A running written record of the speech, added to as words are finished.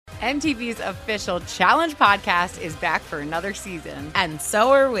MTV's official Challenge podcast is back for another season. And so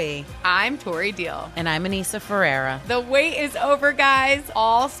are we. I'm Tori Deal. And I'm Anissa Ferreira. The wait is over, guys.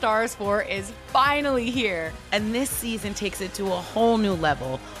 All Stars 4 is finally here. And this season takes it to a whole new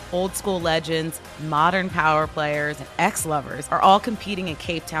level. Old school legends, modern power players, and ex-lovers are all competing in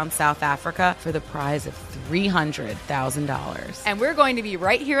Cape Town, South Africa for the prize of $300,000. And we're going to be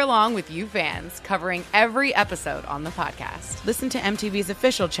right here along with you fans, covering every episode on the podcast. Listen to MTV's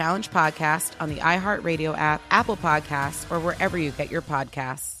official Challenge podcast on the iHeartRadio app, Apple Podcasts, or wherever you get your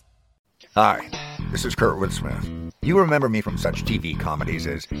podcasts. Hi, this is Kurtwood Smith. You remember me from such TV comedies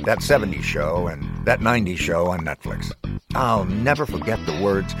as That 70s Show and That 90s Show on Netflix. I'll never forget the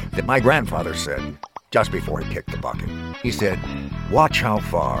words that my grandfather said just before he kicked the bucket. He said, "Watch how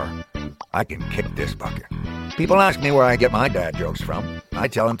far I can kick this bucket." People ask me where I get my dad jokes from. I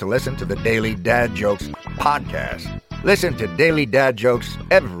tell them to listen to the Daily Dad Jokes podcast. Listen to Daily Dad Jokes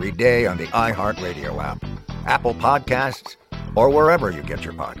every day on the iHeartRadio app, Apple Podcasts, or wherever you get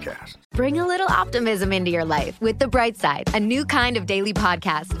your podcasts. Bring a little optimism into your life with The Bright Side, a new kind of daily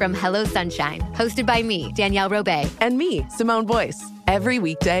podcast from Hello Sunshine, hosted by me, Danielle Robay. And me, Simone Boyce. Every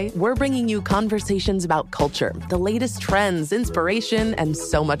weekday, we're bringing you conversations about culture, the latest trends, inspiration, and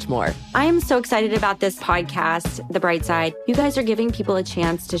so much more. I am so excited about this podcast, The Bright Side. You guys are giving people a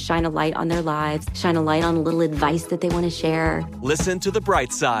chance to shine a light on their lives, shine a light on a little advice that they want to share. Listen to The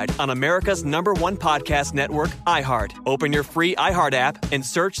Bright Side on America's #1 podcast network, iHeart. Open your free iHeart app and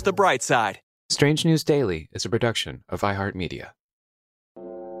search The Bright Side. Strange News Daily is a production of iHeartMedia.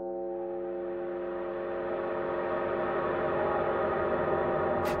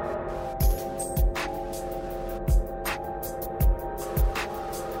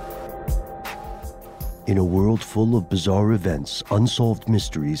 In a world full of bizarre events, unsolved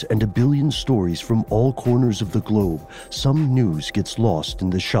mysteries, and a billion stories from all corners of the globe, some news gets lost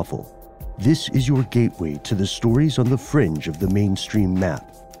in the shuffle. This is your gateway to the stories on the fringe of the mainstream map.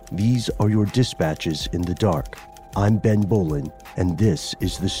 These are your dispatches in the dark. I'm Ben Bolin, and this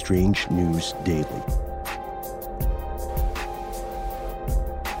is the Strange News Daily.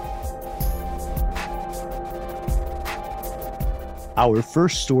 Our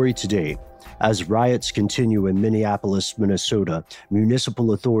first story today. As riots continue in Minneapolis, Minnesota,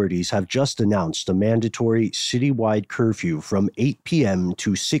 municipal authorities have just announced a mandatory citywide curfew from 8 p.m.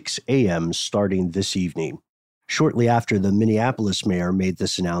 to 6 a.m. starting this evening. Shortly after the Minneapolis mayor made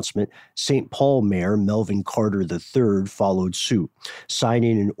this announcement, St. Paul Mayor Melvin Carter III followed suit,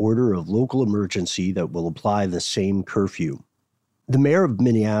 signing an order of local emergency that will apply the same curfew. The mayor of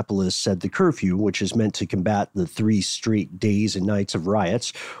Minneapolis said the curfew, which is meant to combat the 3 straight days and nights of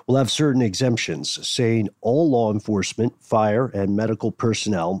riots, will have certain exemptions, saying all law enforcement, fire, and medical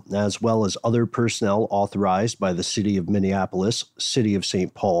personnel, as well as other personnel authorized by the City of Minneapolis, City of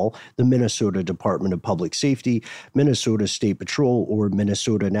St. Paul, the Minnesota Department of Public Safety, Minnesota State Patrol, or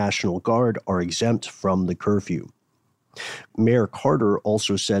Minnesota National Guard are exempt from the curfew. Mayor Carter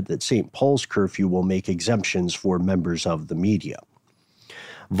also said that St. Paul's curfew will make exemptions for members of the media.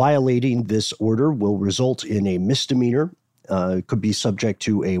 Violating this order will result in a misdemeanor, could be subject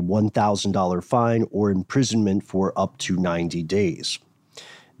to a $1,000 fine or imprisonment for up to 90 days.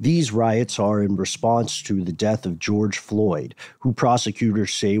 These riots are in response to the death of George Floyd, who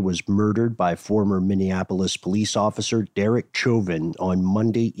prosecutors say was murdered by former Minneapolis police officer Derek Chauvin on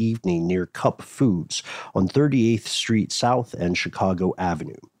Monday evening near Cup Foods on 38th Street South and Chicago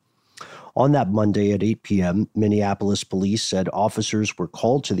Avenue. On that Monday at 8 p.m., Minneapolis police said officers were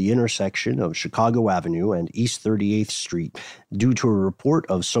called to the intersection of Chicago Avenue and East 38th Street due to a report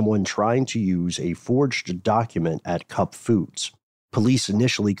of someone trying to use a forged document at Cup Foods. Police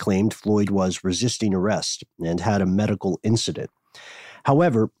initially claimed Floyd was resisting arrest and had a medical incident.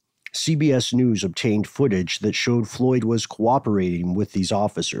 However, CBS News obtained footage that showed Floyd was cooperating with these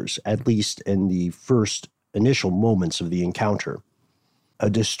officers, at least in the first initial moments of the encounter. A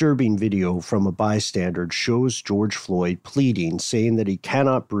disturbing video from a bystander shows George Floyd pleading, saying that he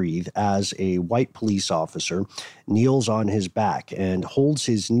cannot breathe as a white police officer kneels on his back and holds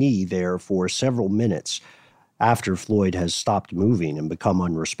his knee there for several minutes after Floyd has stopped moving and become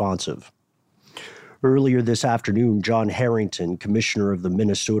unresponsive. Earlier this afternoon, John Harrington, commissioner of the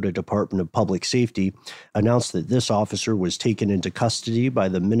Minnesota Department of Public Safety, announced that this officer was taken into custody by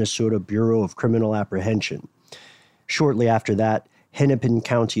the Minnesota Bureau of Criminal Apprehension. Shortly after that, Hennepin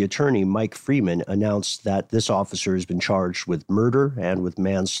County Attorney Mike Freeman announced that this officer has been charged with murder and with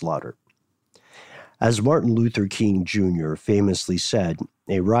manslaughter. As Martin Luther King Jr. famously said,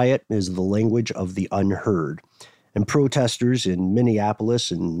 "A riot is the language of the unheard." And protesters in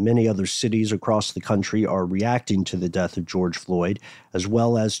Minneapolis and many other cities across the country are reacting to the death of George Floyd, as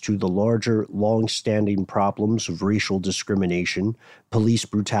well as to the larger, long-standing problems of racial discrimination, police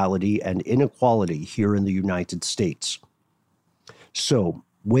brutality, and inequality here in the United States. So,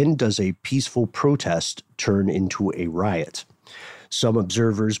 when does a peaceful protest turn into a riot? Some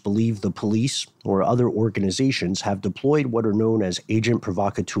observers believe the police or other organizations have deployed what are known as agent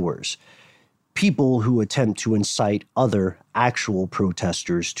provocateurs, people who attempt to incite other actual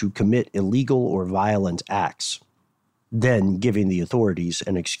protesters to commit illegal or violent acts, then giving the authorities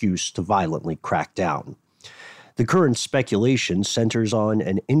an excuse to violently crack down. The current speculation centers on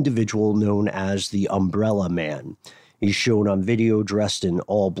an individual known as the Umbrella Man. He's shown on video dressed in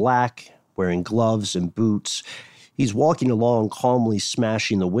all black, wearing gloves and boots. He's walking along calmly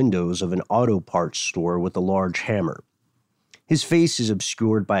smashing the windows of an auto parts store with a large hammer. His face is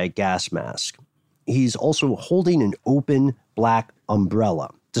obscured by a gas mask. He's also holding an open black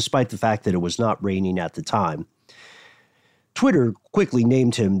umbrella, despite the fact that it was not raining at the time. Twitter quickly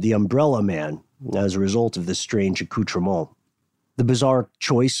named him the Umbrella Man as a result of this strange accoutrement. The bizarre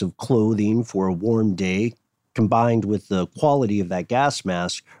choice of clothing for a warm day, combined with the quality of that gas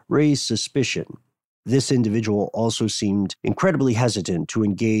mask, raised suspicion. This individual also seemed incredibly hesitant to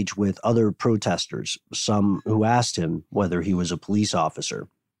engage with other protesters, some who asked him whether he was a police officer.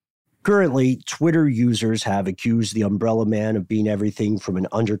 Currently, Twitter users have accused the Umbrella Man of being everything from an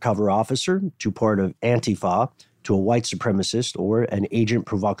undercover officer to part of Antifa to a white supremacist or an agent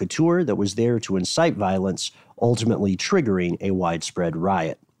provocateur that was there to incite violence, ultimately triggering a widespread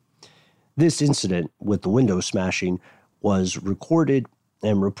riot. This incident with the window smashing was recorded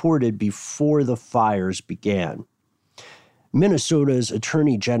and reported before the fires began. Minnesota's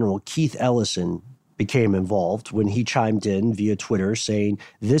Attorney General Keith Ellison became involved when he chimed in via Twitter saying,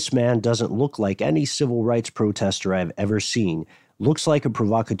 "This man doesn't look like any civil rights protester I've ever seen. Looks like a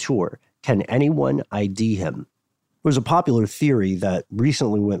provocateur. Can anyone ID him?" There was a popular theory that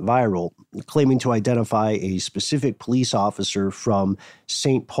recently went viral, claiming to identify a specific police officer from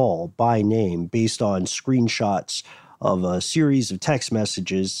St. Paul by name based on screenshots of a series of text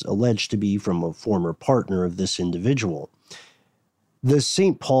messages alleged to be from a former partner of this individual. The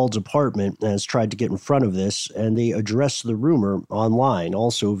St. Paul Department has tried to get in front of this, and they addressed the rumor online,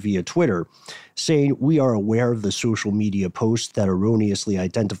 also via Twitter, saying, "We are aware of the social media post that erroneously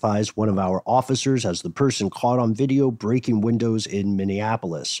identifies one of our officers as the person caught on video breaking windows in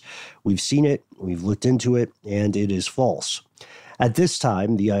Minneapolis. We've seen it, we've looked into it, and it is false." At this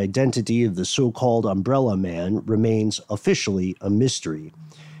time, the identity of the so-called Umbrella Man remains officially a mystery.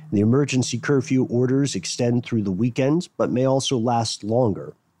 The emergency curfew orders extend through the weekend, but may also last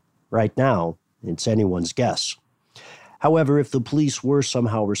longer. Right now, it's anyone's guess. However, if the police were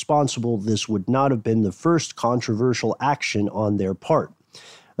somehow responsible, this would not have been the first controversial action on their part.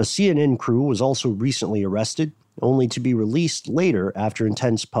 A CNN crew was also recently arrested, only to be released later after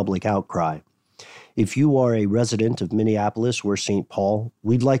intense public outcry. If you are a resident of Minneapolis or St. Paul,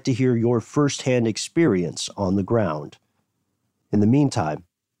 we'd like to hear your firsthand experience on the ground. In the meantime,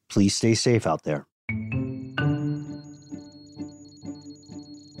 please stay safe out there.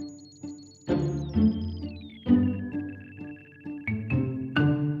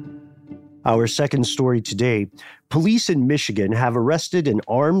 Our second story today, police in Michigan have arrested an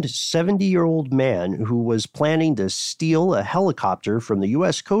armed 70-year-old man who was planning to steal a helicopter from the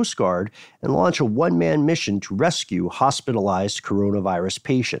U.S. Coast Guard and launch a one-man mission to rescue hospitalized coronavirus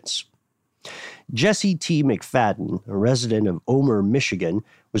patients. Jesse T. McFadden, a resident of Omer, Michigan,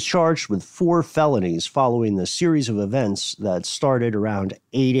 was charged with 4 felonies following the series of events that started around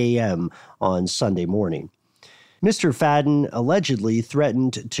 8 a.m. on Sunday morning. Mr. Fadden allegedly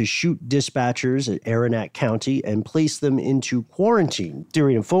threatened to shoot dispatchers at Aranac County and place them into quarantine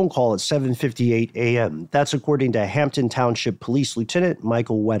during a phone call at 7:58 a.m. That's according to Hampton Township Police Lieutenant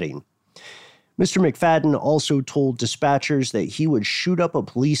Michael Wedding. Mr. McFadden also told dispatchers that he would shoot up a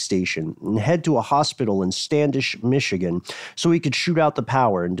police station and head to a hospital in Standish, Michigan, so he could shoot out the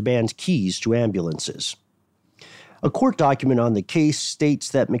power and demand keys to ambulances. A court document on the case states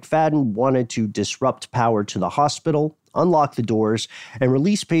that McFadden wanted to disrupt power to the hospital, unlock the doors, and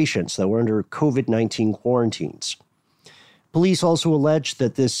release patients that were under COVID-19 quarantines. Police also alleged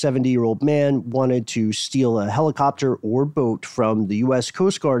that this 70-year-old man wanted to steal a helicopter or boat from the U.S.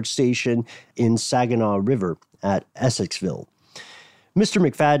 Coast Guard station in Saginaw River at Essexville. Mr.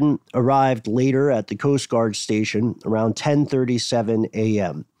 McFadden arrived later at the Coast Guard station around 10:37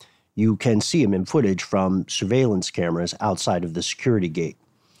 a.m. You can see him in footage from surveillance cameras outside of the security gate.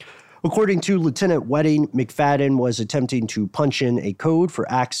 According to Lieutenant Wedding, McFadden was attempting to punch in a code for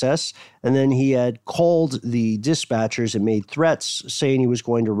access, and then he had called the dispatchers and made threats saying he was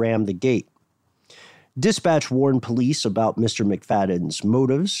going to ram the gate. Dispatch warned police about Mr. McFadden's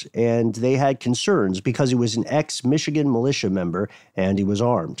motives, and they had concerns because he was an ex-Michigan militia member and he was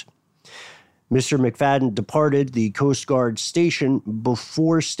armed. Mr. McFadden departed the Coast Guard station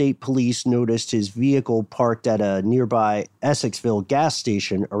before state police noticed his vehicle parked at a nearby Essexville gas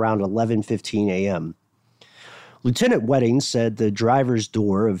station around 11:15 a.m. Lieutenant Wedding said the driver's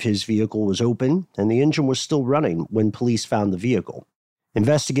door of his vehicle was open and the engine was still running when police found the vehicle.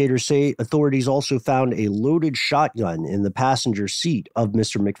 Investigators say authorities also found a loaded shotgun in the passenger seat of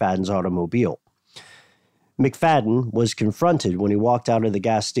Mr. McFadden's automobile. McFadden was confronted when he walked out of the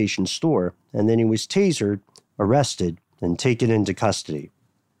gas station store, and then he was tasered, arrested, and taken into custody.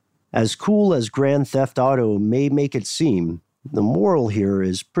 As cool as Grand Theft Auto may make it seem, the moral here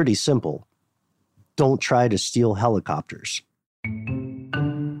is pretty simple. Don't try to steal helicopters.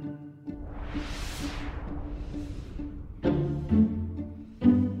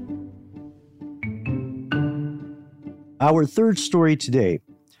 Our third story today.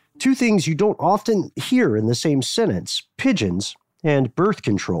 Two things you don't often hear in the same sentence: pigeons and birth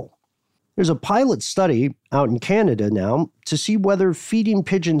control. There's a pilot study out in Canada now to see whether feeding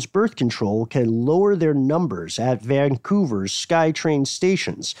pigeons birth control can lower their numbers at Vancouver's SkyTrain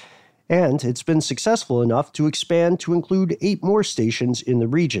stations. And it's been successful enough to expand to include 8 more stations in the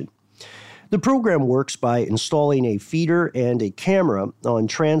region. The program works by installing a feeder and a camera on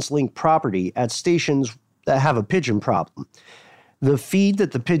TransLink property at stations that have a pigeon problem. The feed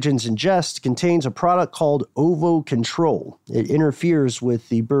that the pigeons ingest contains a product called ovocontrol. It interferes with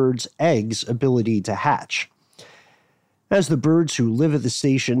the bird's eggs' ability to hatch. As the birds who live at the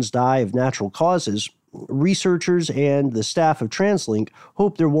stations die of natural causes, researchers and the staff of TransLink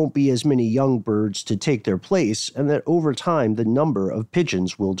hope there won't be as many young birds to take their place and that over time the number of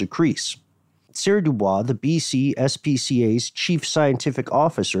pigeons will decrease. Sarah Dubois, the BC SPCA's chief scientific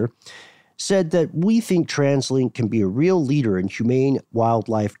officer, said that we think TransLink can be a real leader in humane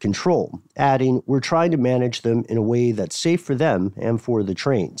wildlife control, adding, we're trying to manage them in a way that's safe for them and for the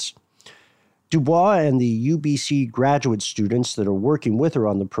trains. Dubois and the UBC graduate students that are working with her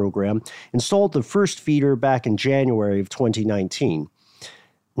on the program installed the first feeder back in January of 2019.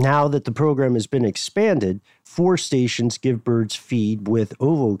 Now that the program has been expanded, 4 stations give birds feed with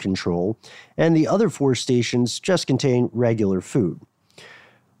ovocontrol, and the other 4 stations just contain regular food.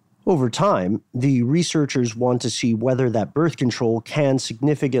 Over time, the researchers want to see whether that birth control can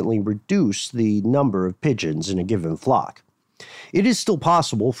significantly reduce the number of pigeons in a given flock. It is still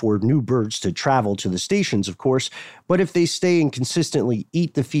possible for new birds to travel to the stations, of course, but if they stay and consistently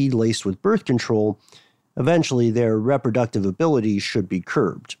eat the feed laced with birth control, eventually their reproductive abilities should be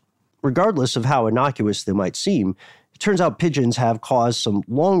curbed. Regardless of how innocuous they might seem, it turns out pigeons have caused some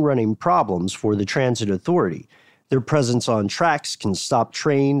long-running problems for the transit authority. Their presence on tracks can stop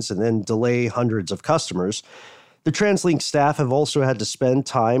trains and then delay hundreds of customers. The TransLink staff have also had to spend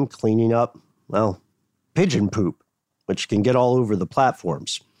time cleaning up, pigeon poop, which can get all over the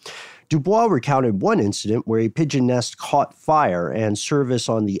platforms. Dubois recounted one incident where a pigeon nest caught fire and service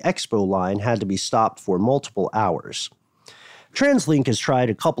on the Expo line had to be stopped for multiple hours. TransLink has tried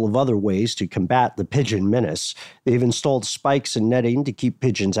a couple of other ways to combat the pigeon menace. They've installed spikes and netting to keep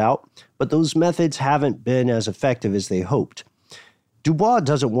pigeons out, but those methods haven't been as effective as they hoped. Dubois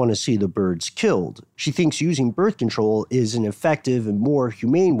doesn't want to see the birds killed. She thinks using birth control is an effective and more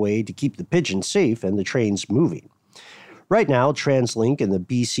humane way to keep the pigeons safe and the trains moving. Right now, TransLink and the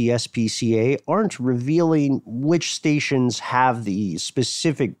BC SPCA aren't revealing which stations have the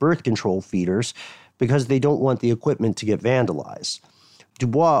specific birth control feeders, because they don't want the equipment to get vandalized.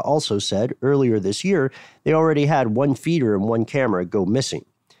 Dubois also said earlier this year they already had 1 feeder and 1 camera go missing.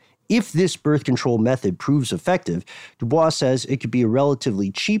 If this birth control method proves effective, Dubois says it could be a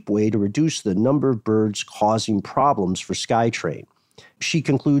relatively cheap way to reduce the number of birds causing problems for SkyTrain. She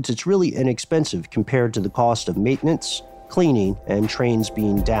concludes it's really inexpensive compared to the cost of maintenance, cleaning, and trains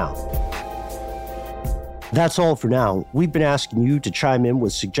being down. That's all for now. We've been asking you to chime in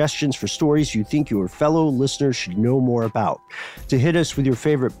with suggestions for stories you think your fellow listeners should know more about, to hit us with your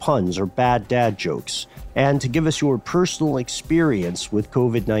favorite puns or bad dad jokes, and to give us your personal experience with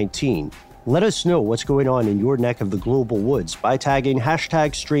COVID-19. Let us know what's going on in your neck of the global woods by tagging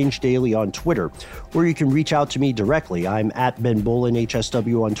 #StrangeDaily on Twitter, or you can reach out to me directly. I'm at Ben Bowlin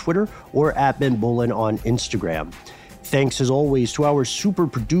HSW on Twitter or at Ben Bowlin on Instagram. Thanks as always to our super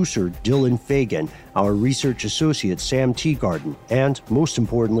producer, Dylan Fagan, our research associate, Sam Teagarden, and most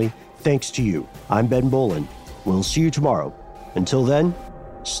importantly, thanks to you. I'm Ben Bowlin. We'll see you tomorrow. Until then,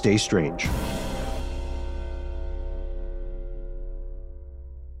 stay strange.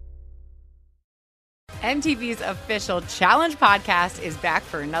 MTV's official Challenge podcast is back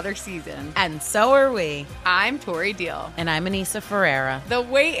for another season. And so are we. I'm Tori Deal. And I'm Anissa Ferreira. The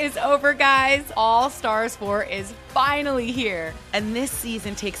wait is over, guys. All Stars 4 is finally here. And this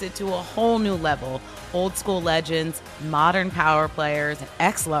season takes it to a whole new level. Old school legends, modern power players, and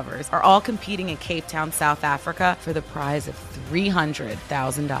ex-lovers are all competing in Cape Town, South Africa for the prize of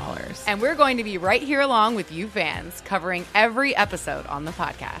 $300,000. And we're going to be right here along with you fans, covering every episode on the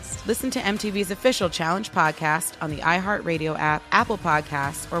podcast. Listen to MTV's official Challenge podcast on the iHeartRadio app, Apple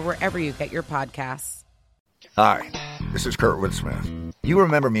Podcasts, or wherever you get your podcasts. Hi, this is Kurtwood Smith. You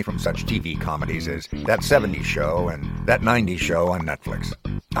remember me from such TV comedies as That 70s Show and That 90s Show on Netflix.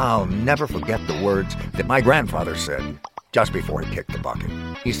 I'll never forget the words that my grandfather said just before he kicked the bucket.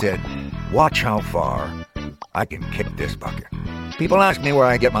 He said, "Watch how far I can kick this bucket." People ask me where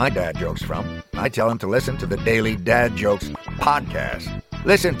I get my dad jokes from. I tell them to listen to the Daily Dad Jokes podcast.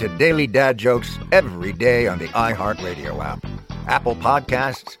 Listen to Daily Dad Jokes every day on the iHeartRadio app, Apple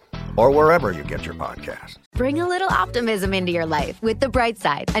Podcasts, or wherever you get your podcasts. Bring a little optimism into your life with The Bright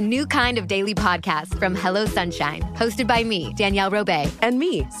Side, a new kind of daily podcast from Hello Sunshine, hosted by me, Danielle Robay. And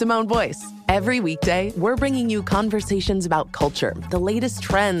me, Simone Boyce. Every weekday, we're bringing you conversations about culture, the latest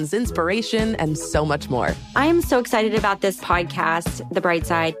trends, inspiration, and so much more. I am so excited about this podcast, The Bright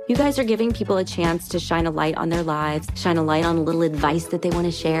Side. You guys are giving people a chance to shine a light on their lives, shine a light on a little advice that they want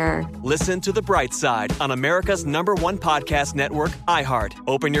to share. Listen to The Bright Side on America's #1 podcast network, iHeart.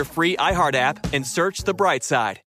 Open your free iHeart app and search The Bright Side.